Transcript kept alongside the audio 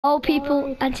Hello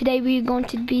people, and today we're going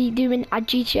to be doing a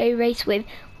GTA race with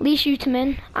Lee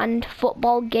Shooterman and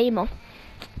Football Gamer.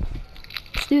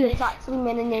 Let's do this. It's actually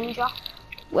Mini Ninja.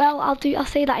 Well, I'll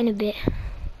say that in a bit.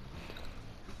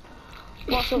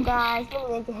 What's up guys,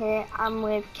 Mini Ninja here. I'm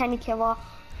with Kenny Killer,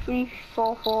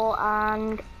 344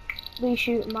 and Lee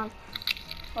Shooterman.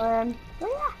 So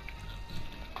yeah.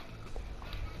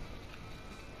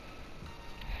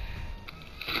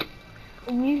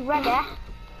 Are you ready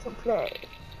to play?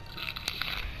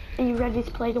 Are you ready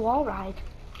to play the wall ride?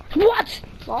 What?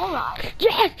 Wall ride?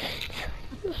 Yes!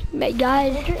 Mate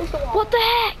guys, what the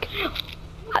heck?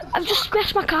 I've just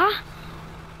crashed my car.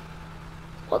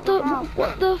 What the,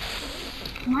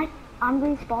 I'm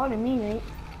respawning me, mate.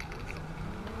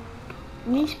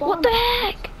 Respawn. What the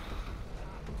heck?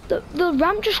 The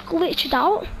ramp just glitched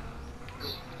out.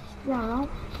 Yeah,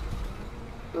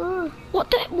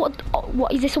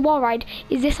 What is this, a wall ride?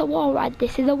 Is this a wall ride?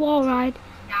 This is a wall ride.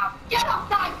 Now get off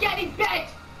that getting bit!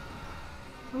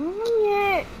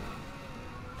 Yeah.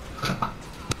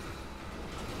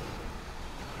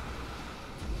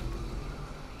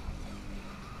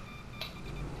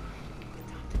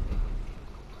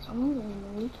 Someone's in the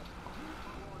mood.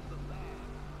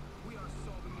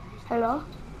 Hello?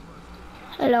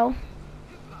 Hello.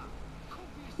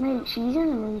 Mate, she's in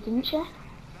the mood, isn't she?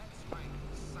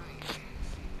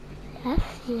 Yes,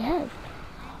 yes.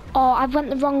 Oh, I went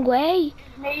the wrong way.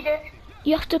 Made it.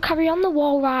 You have to carry on the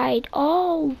wall ride.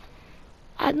 Oh,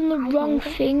 I done the wrong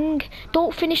thing.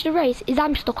 Don't finish the race.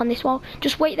 I'm stuck on this wall.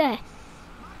 Just wait there.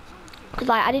 Cause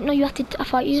like I didn't know you had to. I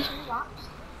thought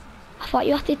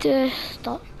you had to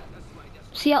stop.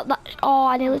 See how that? Oh,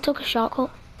 I nearly took a shortcut.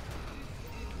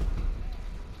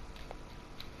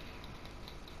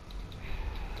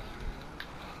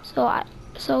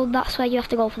 So that's where you have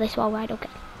to go for this wall ride. Okay.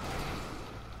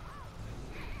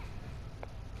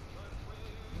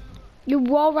 You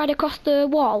wall ride across the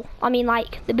wall. I mean,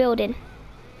 like the building.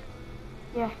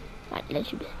 Yeah. Right, let's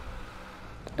do it.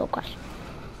 Don't crash.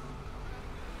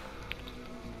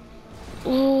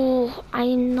 Oh, I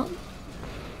ain't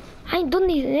done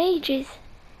these in ages.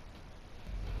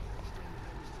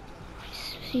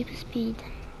 Super speed.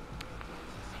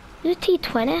 There's a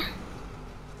T20.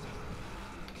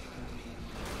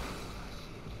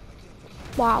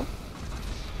 Wow.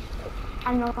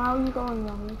 I know how you're going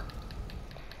wrong.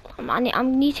 I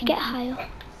need to get higher.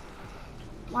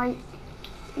 Like,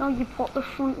 no, you put the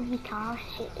front of your car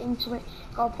into it.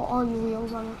 Gotta put all your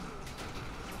wheels on it.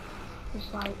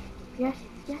 It's like, yes,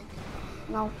 yes,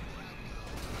 no.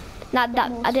 Not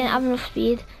that I didn't have enough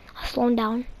speed. I slowed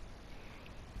down.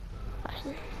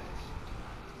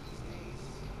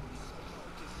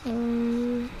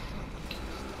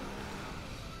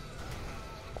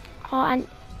 Oh, and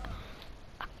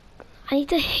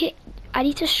I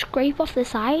need to scrape off the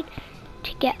side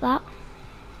to get that.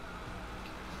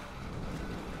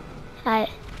 Right.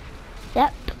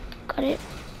 Yep, got it.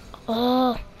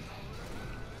 Oh.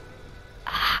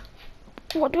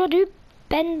 What do I do?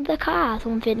 Bend the car or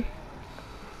something?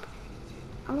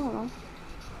 I don't know.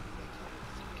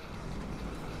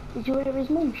 Did you hear his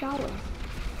mum shouting?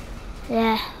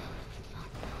 Yeah.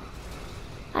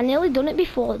 I nearly done it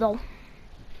before though.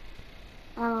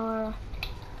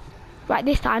 Right,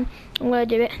 this time I'm gonna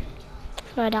do it.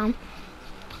 Slow down.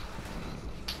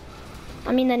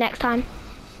 I mean the next time.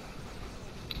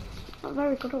 Not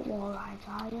very good at wall rides,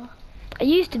 are you? I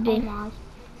used to be. Oh my.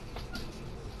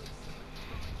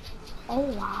 Oh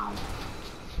wow.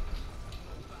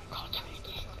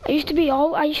 I used to be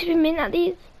mint at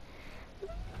these. You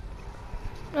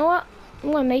know what?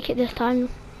 I'm gonna make it this time.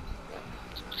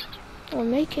 I'm gonna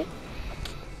make it.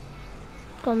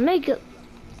 Gonna make it.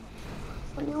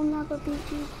 But you'll never beat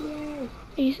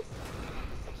GTA.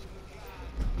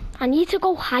 I need to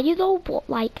go higher though, but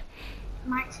like.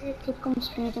 Might see a kid come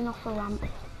speeding off a ramp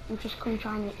and just come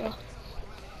try and hit you.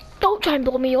 Don't try and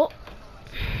blow me up.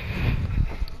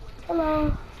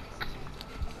 Hello.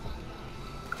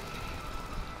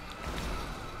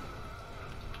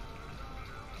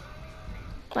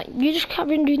 Like, you just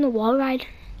carry on doing the wall ride.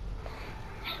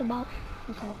 That's about.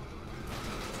 Okay.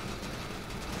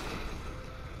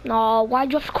 No,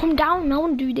 why'd you have to come down now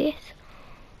and do this?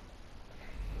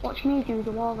 Watch me do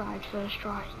the wall ride first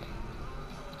try.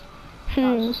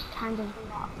 That was just kind of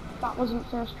that wasn't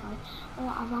first try. Oh,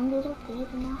 I landed up here,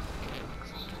 didn't I?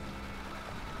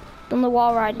 Done the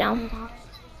wall ride now.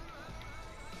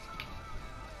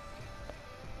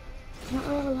 Not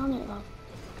really on it though.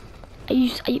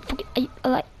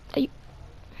 Are you?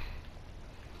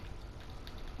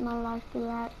 My life be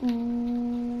like,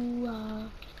 ooh.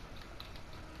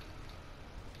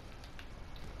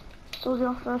 So was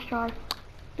your first try?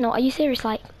 No, are you serious?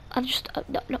 Like, I've just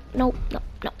no.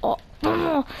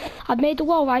 Oh, I've made the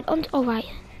wall ride. All right.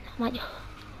 I might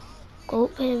go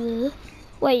up here.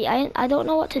 Wait, I don't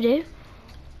know what to do.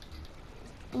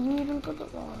 Are you even good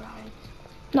at wall rides?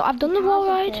 No, I've done the wall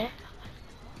ride.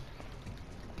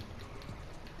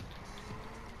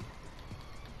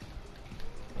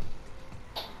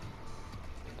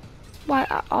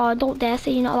 Why? Oh, don't dare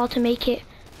say you're not allowed to make it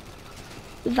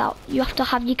without. You have to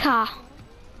have your car.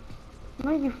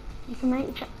 No, you can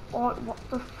make it. Or what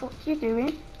the fuck are you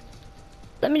doing?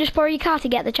 Let me just borrow your car to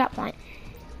get the checkpoint.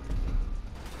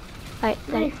 Right,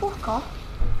 Hey, fuck off.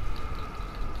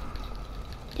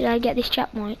 Did I get this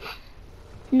checkpoint?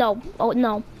 No. Oh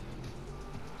no.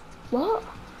 What?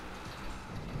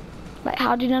 Like,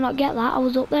 how did I not get that? I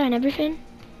was up there and everything.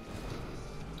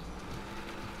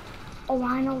 Oh,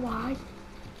 I know why.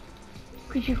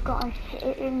 Because you've got to hit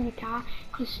it in your car.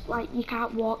 Because, like, you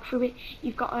can't walk through it.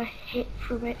 You've got to hit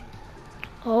through it.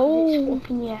 Oh. It's up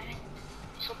in the air.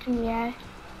 It's up in the air.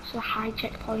 It's a high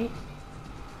checkpoint.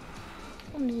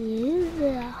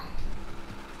 Yeah.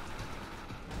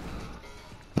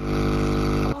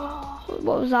 Oh,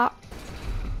 what was that?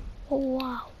 Oh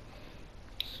wow.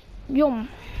 Yum.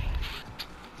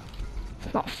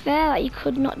 It's not fair that you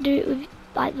could not do it with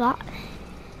like that.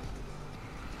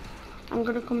 I'm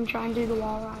gonna come and try and do the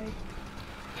wall ride.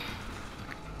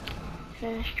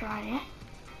 First try, yeah?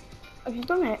 Have you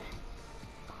done it?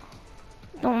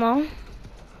 Don't know.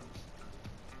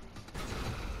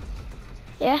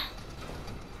 Yeah.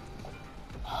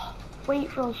 Wait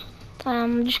for us.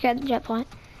 Just get the jet point.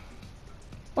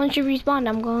 Once you respawn,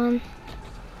 I'm going.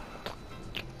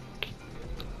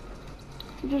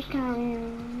 Just carry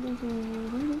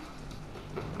on.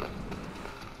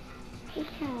 Just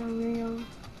carry on.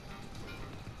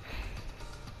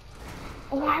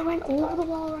 Oh, I went over the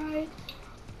wall ride.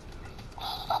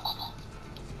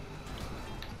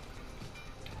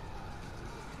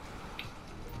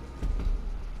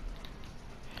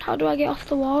 How do I get off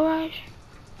the wall ride?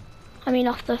 I mean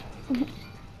off the...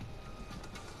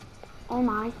 Oh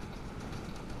my.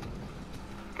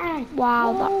 Hey,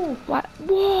 Wow, whoa. that... What?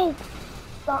 Whoa!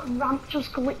 That ramp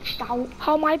just glitched out.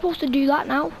 How am I supposed to do that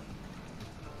now?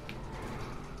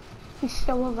 There's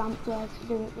still a ramp there to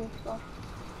do it with though.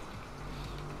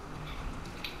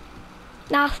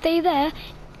 Now stay there.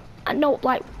 And no,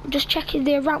 like, just check if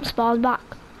the ramp spawn's back.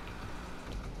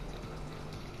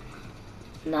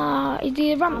 Nah, is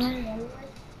the ramp...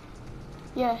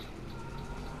 Yeah.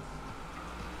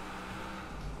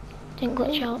 Didn't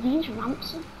glitch out. These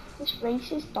ramps, this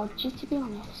race is dodgy to be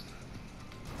honest.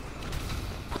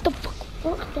 What the fuck?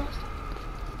 Look, this.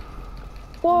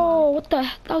 Whoa, what the...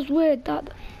 That was weird, that...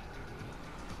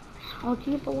 How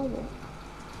do you blow it?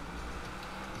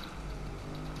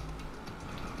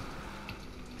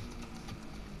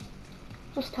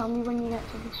 Just tell me when you get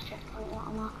to this checkpoint what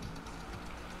I'm at.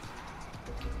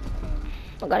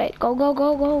 I got it. Go, go,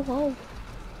 go, go, go.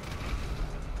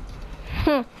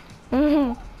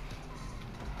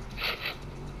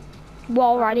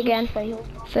 Wall ride again. Failed.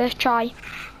 First try.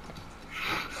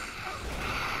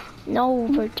 No,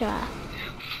 first try.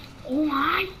 Oh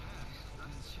my!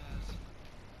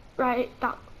 Right,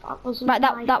 that was Right,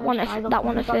 that one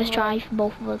a first try for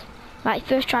both of us. Right,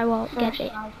 first try won't get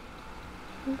it.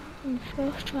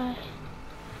 First try.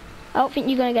 I don't think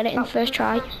you're gonna get it in the first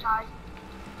try.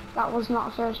 That was not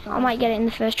a first try. I might get it in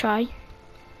the first try.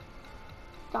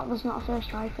 That was not a first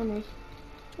try for me.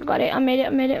 Got it, I made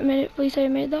it. Please say I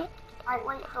made that. Right,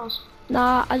 wait for us.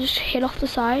 Nah, I just hit off the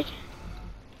side.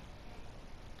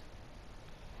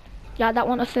 Yeah, that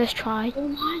one a first try. Oh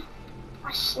my!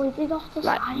 I slid off the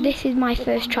Right, side. this is my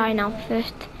first try now.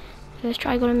 First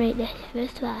try, gonna make this.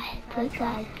 First try. Third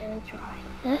try, third try.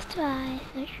 First try.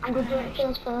 I'm gonna do it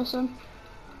first person.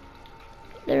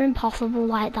 They're impossible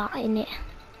like that, innit?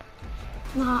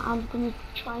 Nah, I'm gonna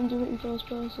try and do it in first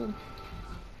person.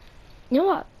 You know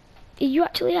what? You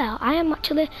actually are. I am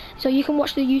actually. So you can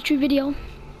watch the YouTube video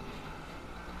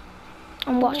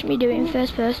and watch me do it in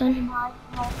first person.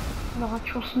 No,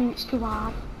 trust me, it's too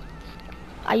hard.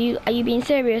 Are you being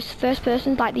serious? First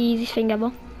person's like the easiest thing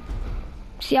ever.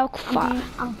 See how far?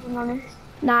 I'm being honest.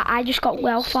 Nah, I just got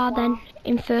well far then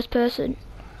in first person.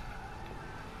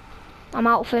 I'm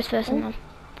out of first person now.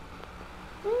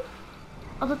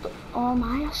 Oh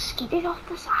my, I skidded off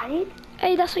the side.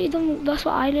 Hey, that's what you done. That's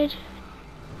what I did.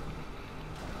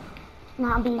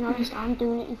 Nah, I'm being honest, I'm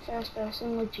doing it in first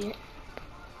person, legit.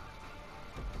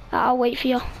 I'll wait for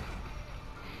you.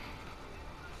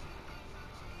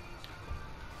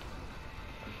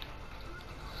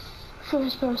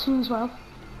 First person as well.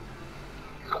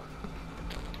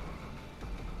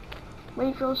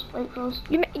 Wait for us, wait for us.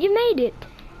 You made it.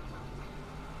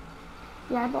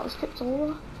 Yeah, but it's tipped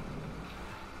over.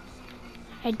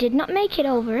 I did not make it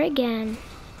over again.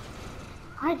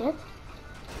 I did.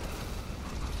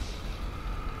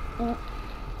 Yeah.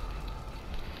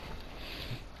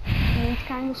 It's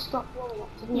kind of stopped blowing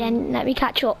up to the Yeah, end. let me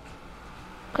catch up.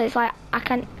 Cause it's like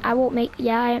I won't make.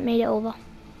 Yeah, I haven't made it over.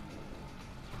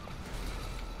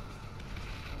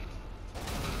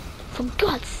 For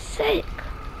God's sake!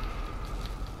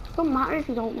 Doesn't matter if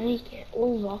you don't make it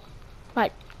over.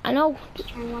 Right, I know. Just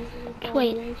try and land on the ball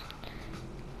Wait. anyways.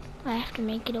 I have to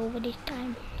make it over this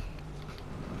time.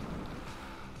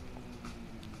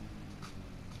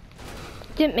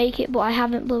 Didn't make it, but I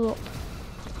haven't blew up.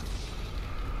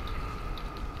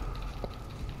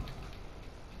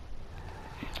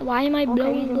 Why am I Okay, you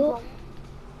blowing didn't up? blow.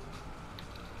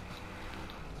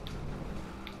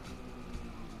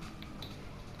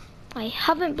 I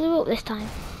haven't blew up this time.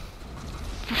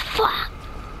 Fuck!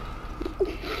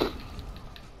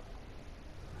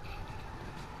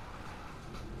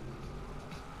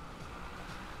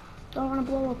 Don't want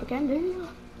to blow up again, do you?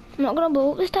 I'm not gonna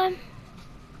blow up this time.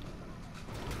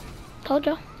 Told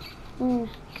you. Mm.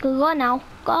 You can go now.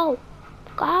 Go.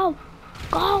 Go.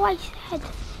 Go, I said.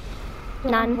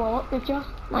 Didn't None. blow up, did you?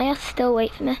 Now you have to still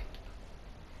wait for me.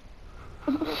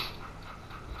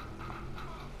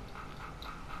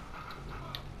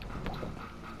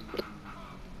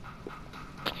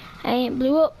 I ain't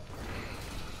blew up.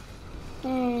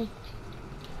 Hey.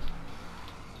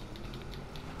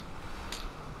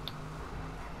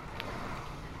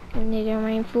 Nigga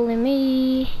ain't fooling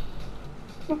me.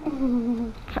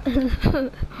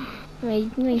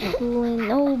 ain't fooling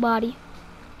nobody.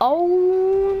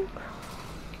 Oh.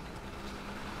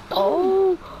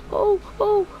 Oh. Oh.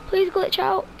 Oh. Please glitch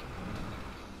out.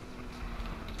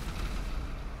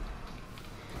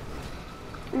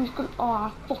 Who's gonna? Oh,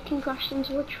 I fucking crashed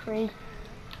into a tree.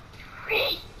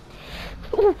 Tree.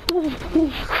 Ooh, ooh,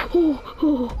 ooh,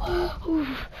 ooh, ooh,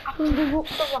 I blew up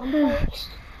the lamppost.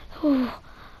 ooh.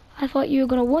 I thought you were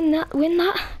gonna win that.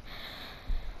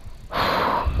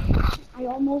 I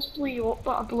almost blew up,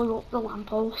 but I blew up the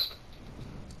lamppost.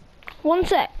 1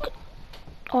 sec.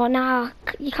 Oh nah,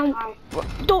 you can't.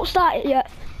 Right. Don't start it yet.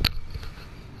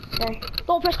 Okay.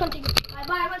 Don't press continue. Bye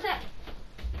bye. 1 sec.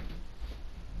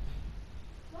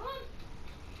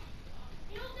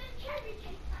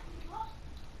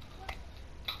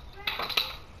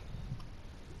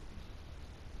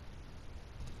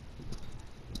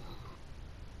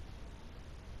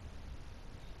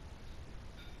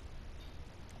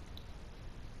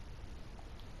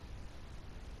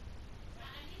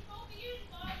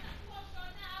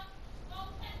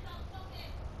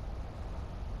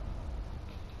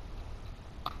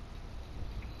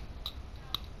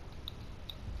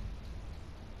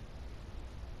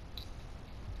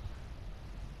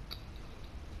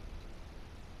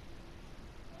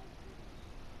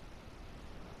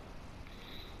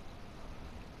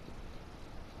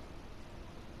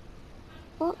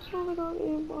 What's wrong with all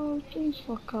you? Oh, please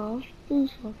fuck off. Please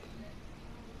fuck.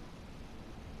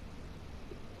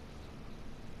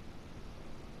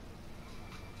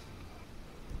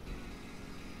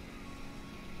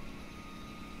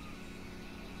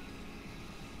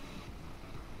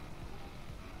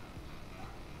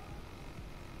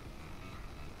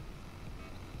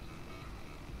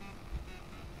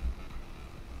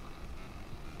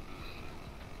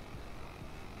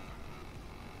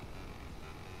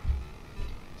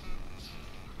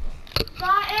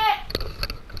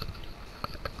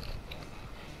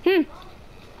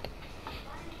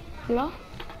 Hello?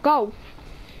 Go.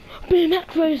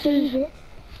 BMX races.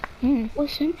 David.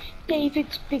 Listen,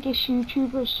 David's biggest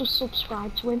YouTuber's just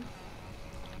subscribed to him.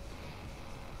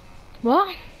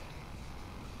 What?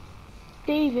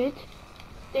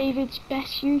 David's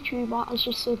best YouTuber has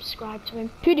just subscribed to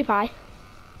him. PewDiePie.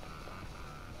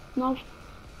 No.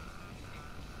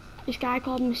 This guy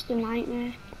called Mr.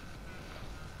 Nightmare.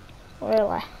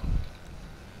 Really?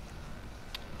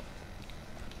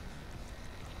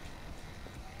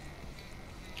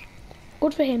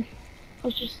 Good for him.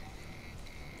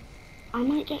 I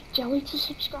might get Jelly to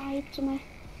subscribe to me.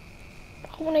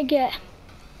 I wanna get.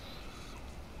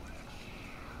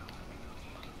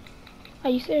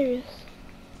 Are you serious?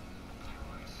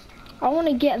 I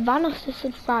wanna get Vanos to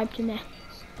subscribe to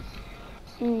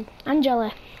me.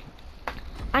 Angela.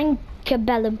 And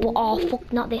Cabela. Oh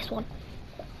fuck, not this one.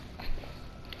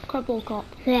 Crabble Cop.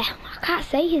 Yeah, I can't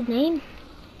say his name.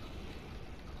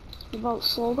 You vote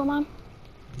Slogan Man?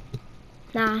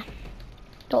 Nah.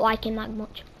 Don't like him that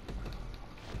much.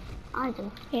 I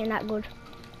do. He ain't that good.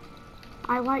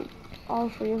 I like all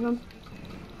three of them.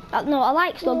 No, I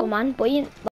like Slugger Man, but he ain't